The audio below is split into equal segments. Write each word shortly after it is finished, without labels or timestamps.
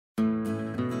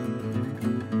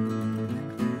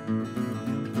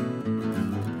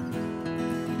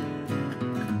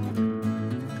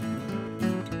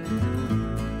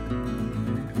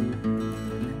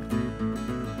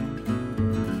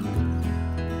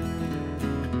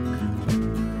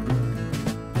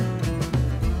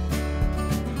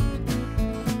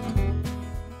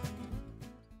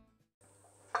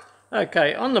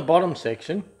Okay, on the bottom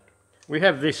section we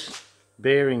have this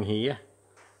bearing here,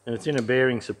 and it's in a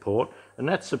bearing support, and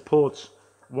that supports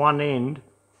one end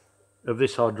of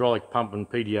this hydraulic pump and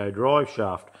PTO drive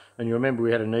shaft, and you remember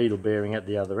we had a needle bearing at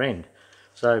the other end.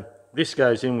 So this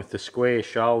goes in with the square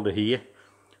shoulder here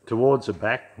towards the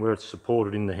back where it's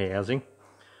supported in the housing,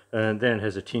 and then it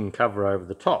has a tin cover over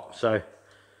the top. So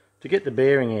to get the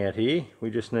bearing out here, we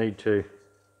just need to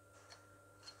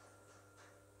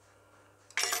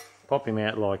pop him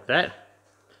out like that.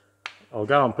 I'll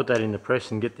go and put that in the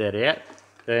press and get that out.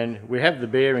 And we have the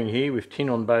bearing here with tin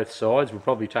on both sides. We'll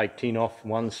probably take tin off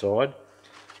one side.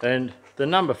 And the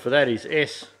number for that is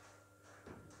S.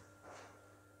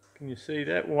 Can you see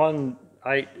that?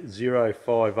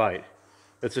 18058.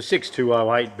 It's a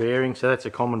 6208 bearing, so that's a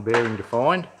common bearing to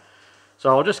find.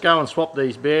 So I'll just go and swap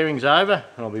these bearings over,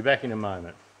 and I'll be back in a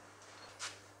moment.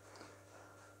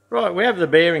 Right, we have the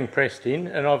bearing pressed in,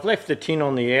 and I've left the tin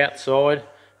on the outside.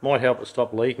 Might help it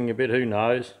stop leaking a bit, who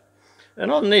knows. And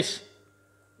on this,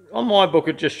 on my book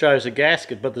it just shows a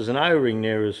gasket, but there's an O-ring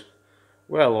there as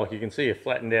well, like you can see a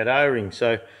flattened out O-ring.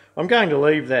 So I'm going to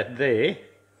leave that there.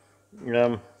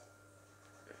 Well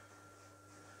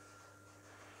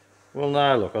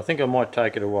no, look, I think I might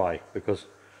take it away because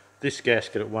this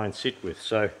gasket it won't sit with.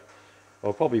 So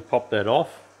I'll probably pop that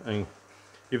off and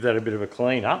give that a bit of a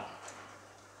clean up.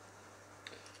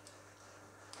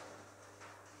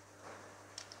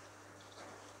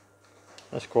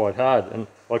 That's quite hard, and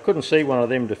I couldn't see one of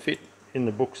them to fit in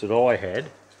the books that I had,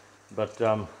 but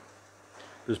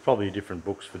there's probably different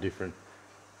books for different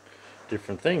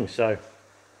things. So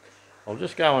I'll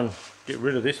just go and get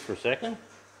rid of this for a second.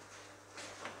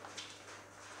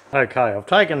 Okay, I've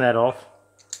taken that off.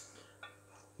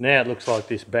 Now it looks like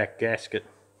this back gasket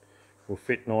will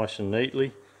fit nice and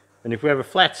neatly. And if we have a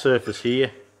flat surface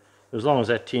here, as long as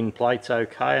that tin plate's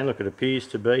okay, and look, it appears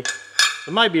to be.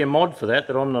 There may be a mod for that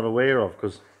I'm not aware of,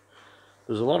 because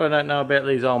there's a lot I don't know about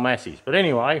these old Masseys. But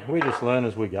anyway, we just learn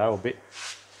as we go a bit.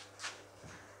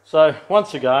 So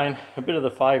once again, a bit of the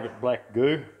favourite black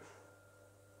goo.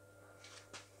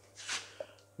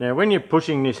 Now when you're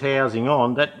pushing this housing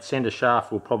on, that centre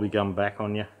shaft will probably come back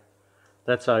on you.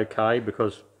 That's okay,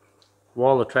 because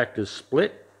while the tractor's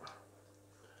split,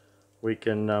 we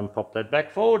can pop that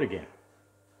back forward again.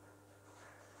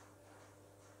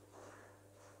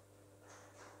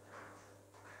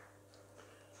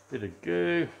 Bit of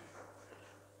goo.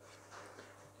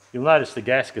 You'll notice the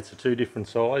gaskets are two different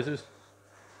sizes.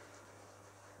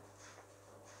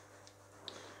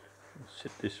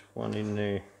 Set this one in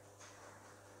there.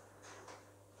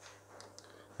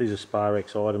 These are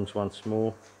Sparex items once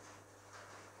more.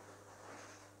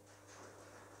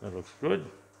 That looks good.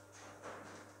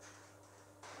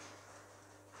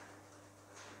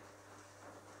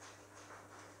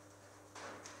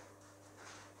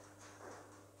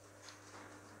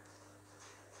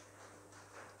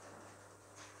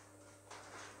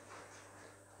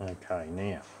 Okay,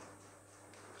 now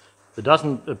there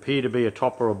doesn't appear to be a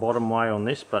top or a bottom way on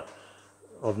this, but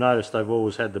I've noticed they've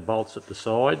always had the bolts at the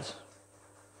sides.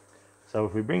 So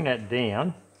if we bring that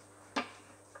down,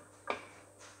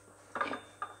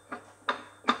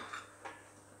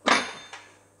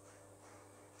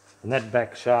 and that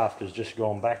back shaft has just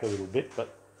gone back a little bit,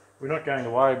 but we're not going to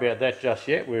worry about that just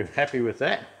yet. We're happy with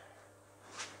that.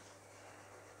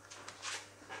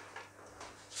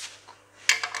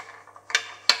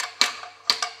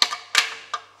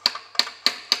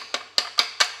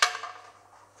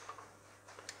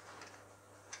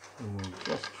 And we'll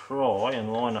just try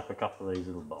and line up a couple of these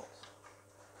little bolts.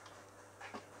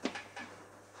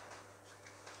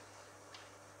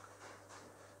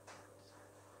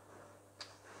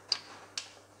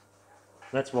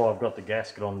 That's why I've got the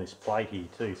gasket on this plate here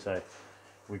too, so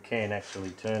we can actually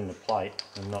turn the plate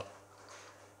and not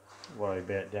worry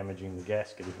about damaging the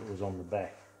gasket if it was on the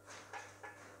back.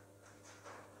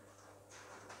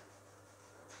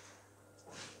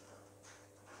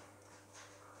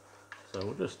 So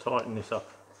we'll just tighten this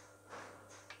up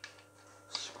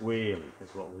squarely,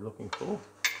 is what we're looking for.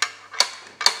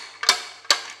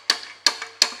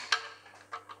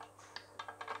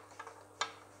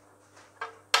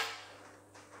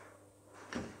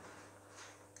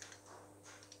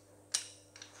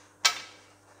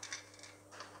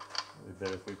 It'd be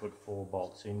better if we put 4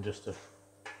 bolts in, just to,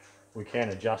 we can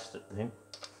adjust it then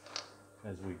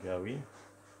as we go in.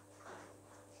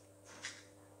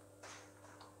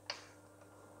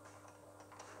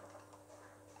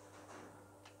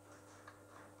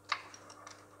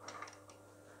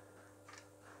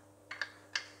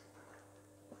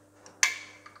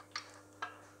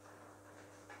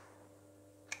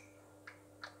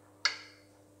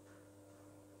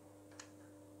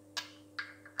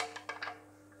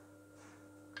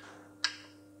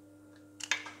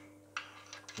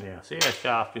 Now see our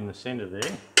shaft in the centre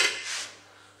there?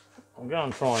 I'll go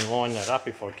and try and line that up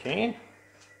if I can.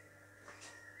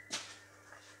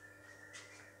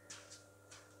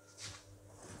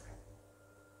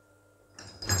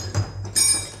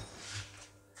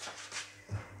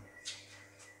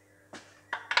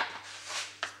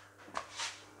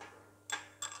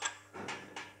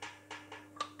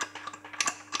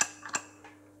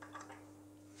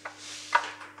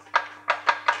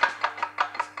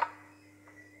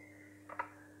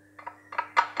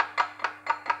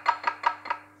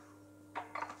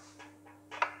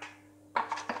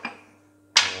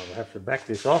 I have to back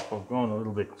this off. I've gone a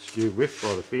little bit skew whiff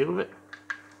by the feel of it.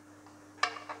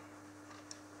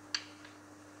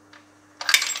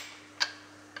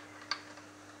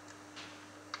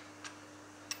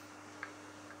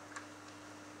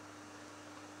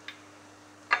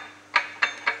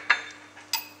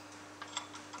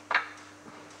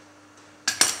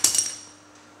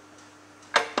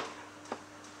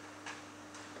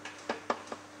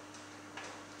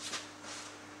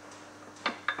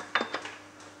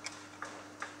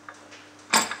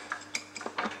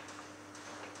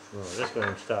 Right, just got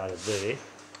him started there.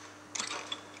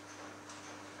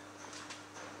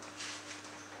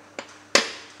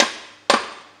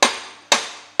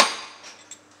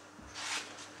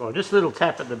 Right, just a little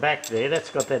tap at the back there, that's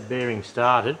got that bearing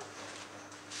started.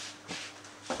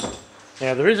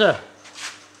 Now there is a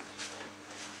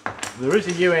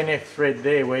UNF thread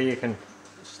there where you can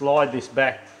slide this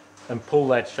back and pull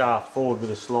that shaft forward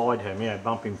with a slide hammer, you know,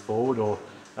 bump him forward, or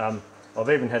I've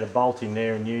even had a bolt in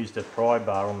there and used a pry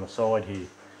bar on the side here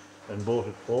and brought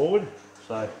it forward.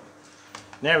 So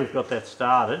now we've got that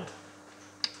started,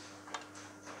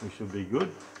 we should be good.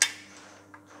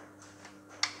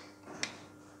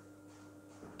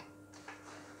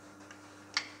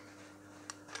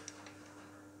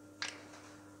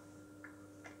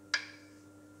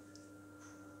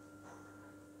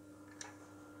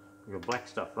 We've got black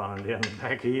stuff running down the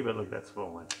back here, but look, that's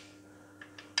fine.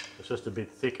 It's just a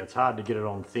bit thick. It's hard to get it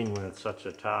on thin when it's such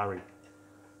a tarry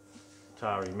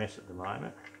mess at the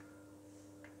moment.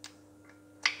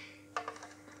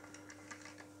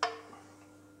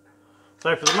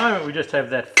 So for the moment we just have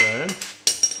that firm.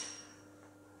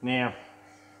 Now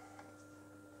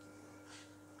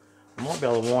I might be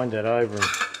able to wind that over and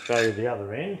show you the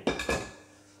other end.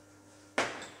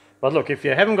 But look, if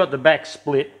you haven't got the back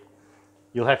split,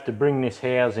 you'll have to bring this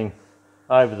housing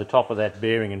over the top of that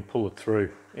bearing and pull it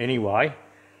through anyway.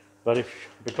 But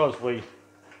because we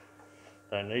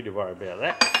don't need to worry about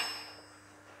that,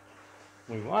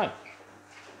 we won't.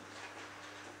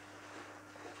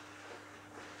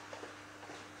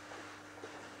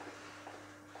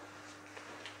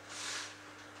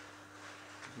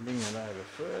 Bring it over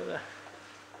further.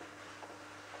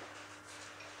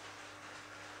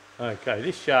 Okay,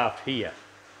 this shaft here,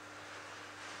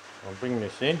 I'll bring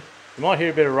this in. You might hear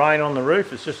a bit of rain on the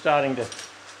roof, it's just starting to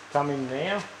come in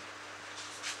now.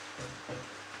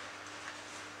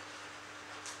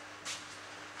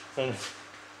 And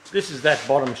this is that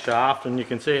bottom shaft, and you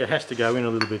can see it has to go in a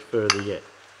little bit further yet.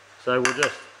 So we'll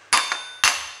just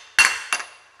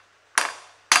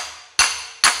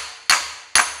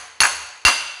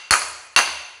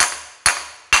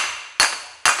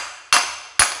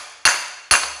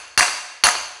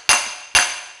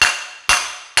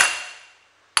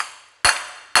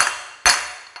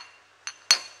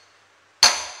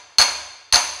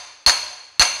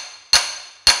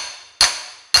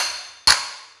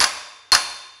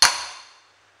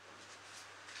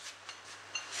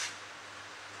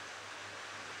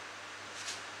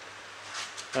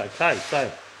okay,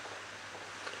 so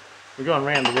we're going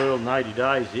around the world in 80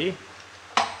 days here.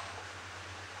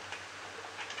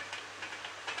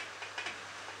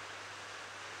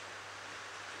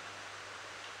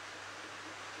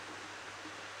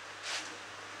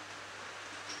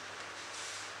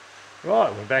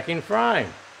 Right, we're back in frame.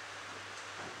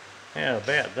 How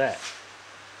about that?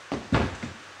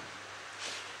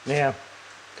 Now,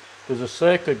 there's a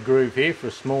circuit groove here for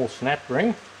a small snap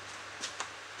ring.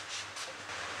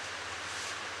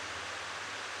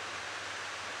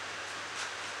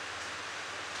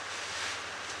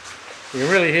 You can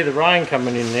really hear the rain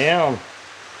coming in now.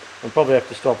 I'll probably have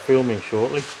to stop filming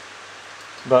shortly.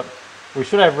 But we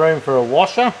should have room for a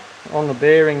washer on the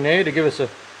bearing there to give us a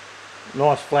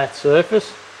nice flat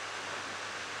surface.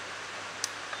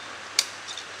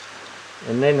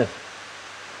 And then a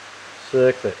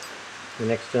circlip,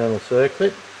 an external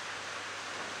circlip.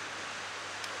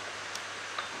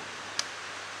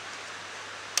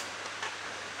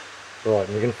 Right,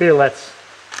 and you can feel that's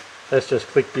just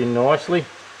clicked in nicely.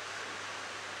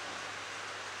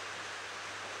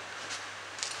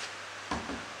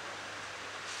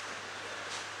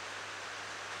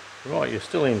 Right, you're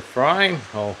still in frame.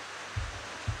 I'll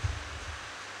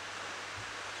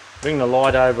bring the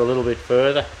light over a little bit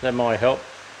further, that might help.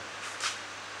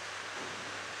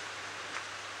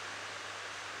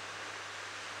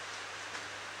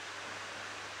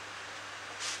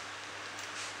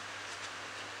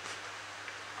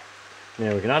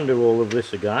 Now we can undo all of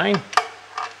this again.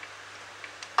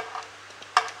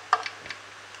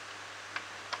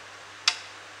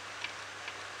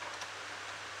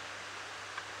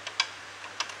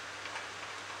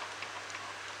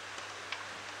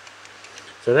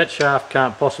 So that shaft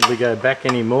can't possibly go back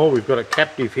anymore. We've got a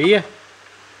captive here.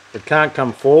 It can't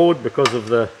come forward because of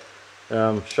the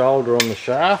shoulder on the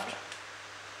shaft.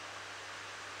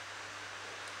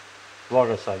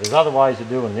 Like I say, there's other ways of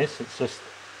doing this. It's just,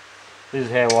 this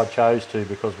is how I chose to,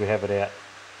 because we have it out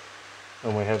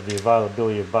and we have the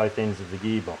availability of both ends of the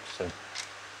gearbox.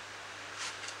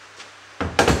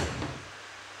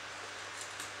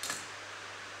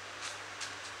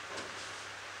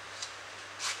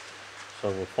 So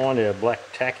we'll find our black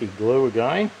tacky glue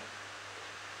again.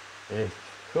 Yeah,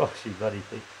 gosh, you bloody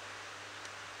thick.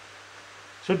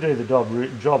 Should do the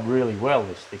job really well,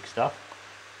 this thick stuff.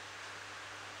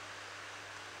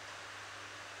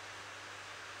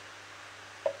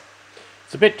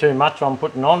 It's a bit too much I'm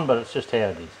putting on, but it's just how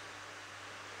it is.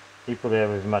 You put out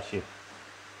as much you're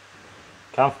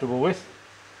comfortable with.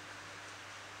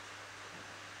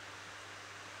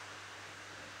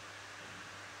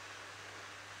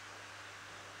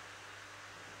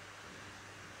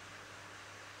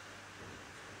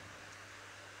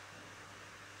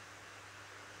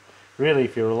 Really,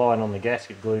 if you're relying on the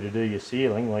gasket glue to do your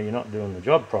sealing, well, you're not doing the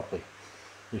job properly.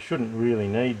 You shouldn't really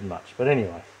need much. But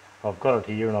anyway, I've got it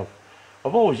here, and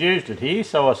I've always used it here,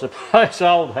 so I suppose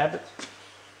old habits.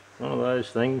 One of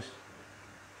those things.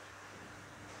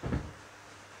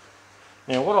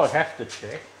 Now what I have to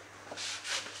check,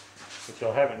 which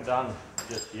I haven't done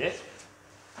just yet,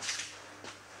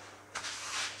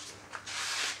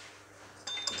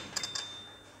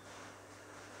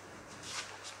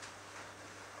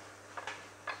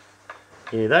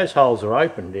 yeah, those holes are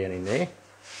open down in there.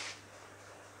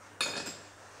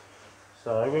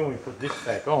 So when we put this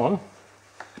back on,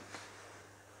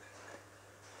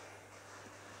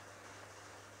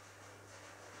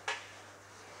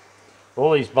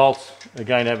 all these bolts are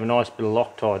going to have a nice bit of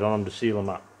Loctite on them to seal them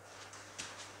up.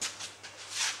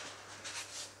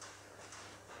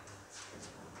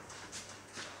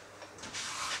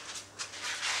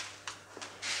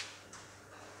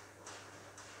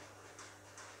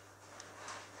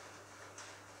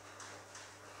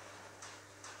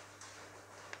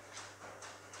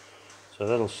 So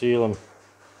that'll seal them.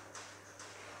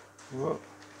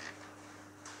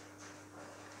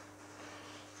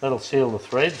 That'll seal the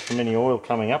threads from any oil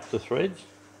coming up the threads.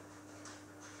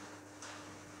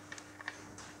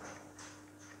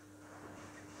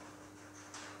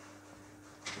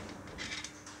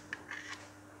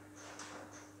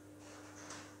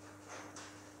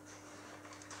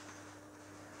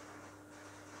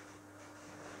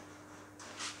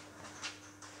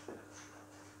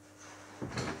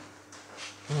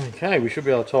 Okay, we should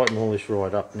be able to tighten all this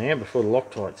right up now before the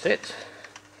Loctite sets.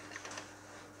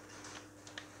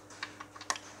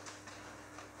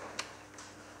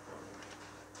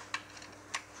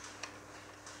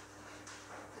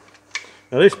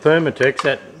 Now this Permatex,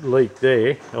 that leak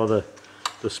there, or the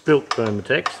spilt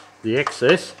Permatex, the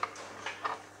excess,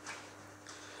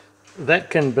 that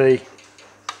can be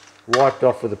wiped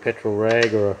off with a petrol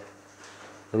rag or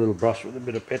a little brush with a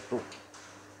bit of petrol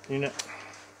in it.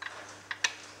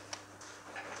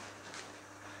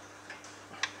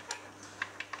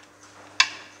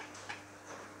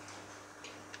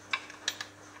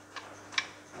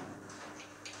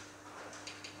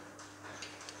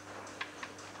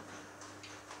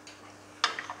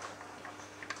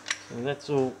 And that's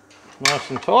all nice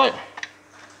and tight.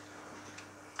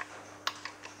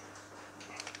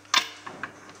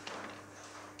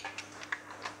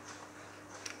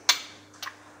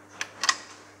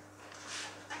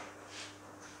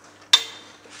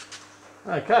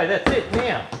 Okay, that's it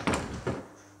now.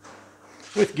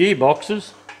 With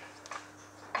gearboxes,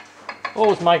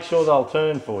 always make sure they'll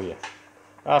turn for you.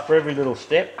 After every little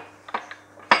step,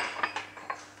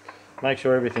 make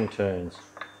sure everything turns.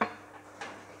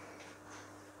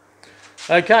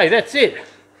 Okay, that's it.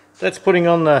 That's putting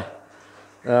on the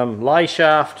lay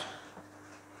shaft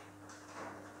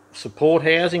support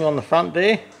housing on the front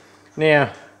there.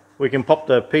 Now we can pop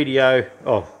the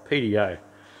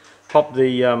pop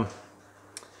the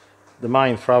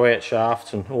main throw out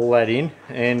shafts and all that in,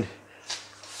 and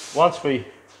once we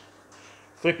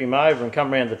flip him over and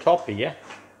come around the top here,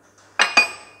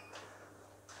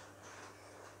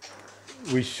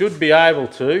 we should be able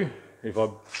to, if I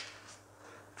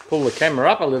pull the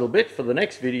camera up a little bit for the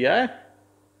next video,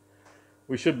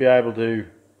 we should be able to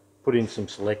put in some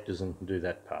selectors and do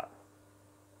that part.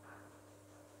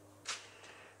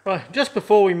 Right, just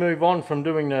before we move on from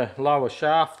doing the lower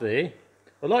shaft there,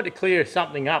 I'd like to clear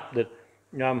something up that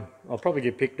I'll probably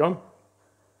get picked on.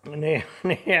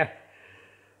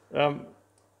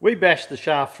 We bashed the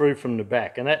shaft through from the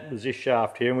back, and that was this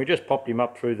shaft here, and we just popped him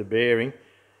up through the bearing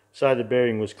so the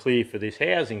bearing was clear for this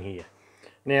housing here.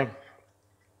 Now,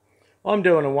 I'm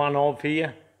doing a one-of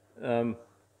here.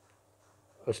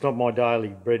 It's not my daily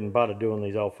bread and butter doing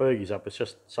these old Fergies up, it's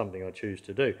just something I choose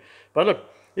to do. But look,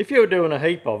 if you were doing a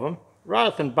heap of them,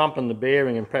 rather than bumping the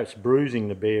bearing and perhaps bruising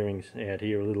the bearings out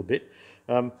here a little bit,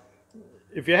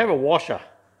 if you have a washer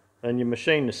and you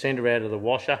machine the centre out of the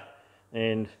washer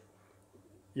and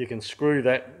you can screw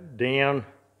that down,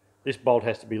 this bolt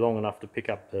has to be long enough to pick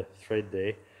up the thread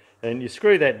there, and you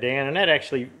screw that down and that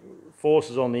actually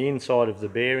forces on the inside of the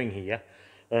bearing here,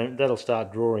 and that'll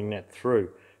start drawing that through.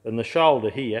 And the shoulder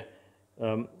here,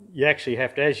 you actually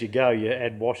have to, as you go, you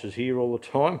add washers here all the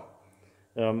time,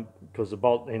 because the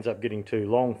bolt ends up getting too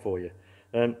long for you.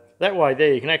 And that way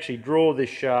there you can actually draw this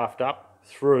shaft up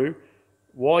through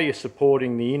while you're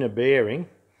supporting the inner bearing,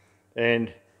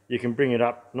 and you can bring it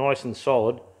up nice and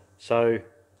solid, so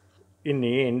in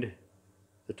the end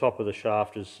the top of the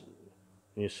shaft is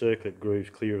in your circlet grooves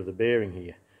clear of the bearing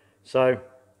here. So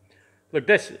look,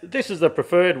 this is the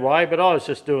preferred way, but I was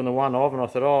just doing the one-of and I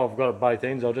thought, oh, I've got it both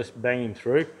ends, I'll just bang him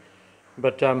through.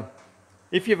 But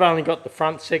if you've only got the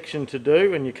front section to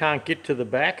do and you can't get to the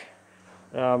back,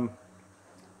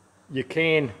 you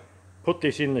can put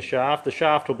this in the shaft. The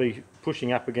shaft will be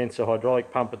pushing up against the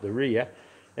hydraulic pump at the rear,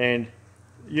 and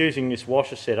using this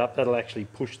washer setup, that'll actually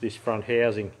push this front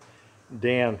housing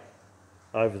down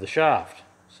over the shaft.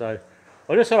 So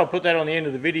I just thought I'd put that on the end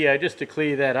of the video just to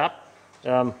clear that up.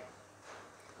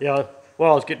 Yeah,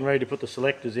 while I was getting ready to put the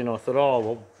selectors in, I thought,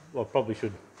 oh, well, I probably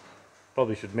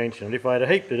should mention it. If I had a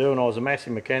heap to do and I was a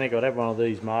Massey mechanic, I'd have one of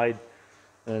these made,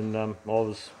 and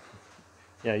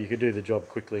you could do the job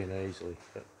quickly and easily.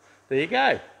 But there you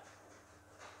go.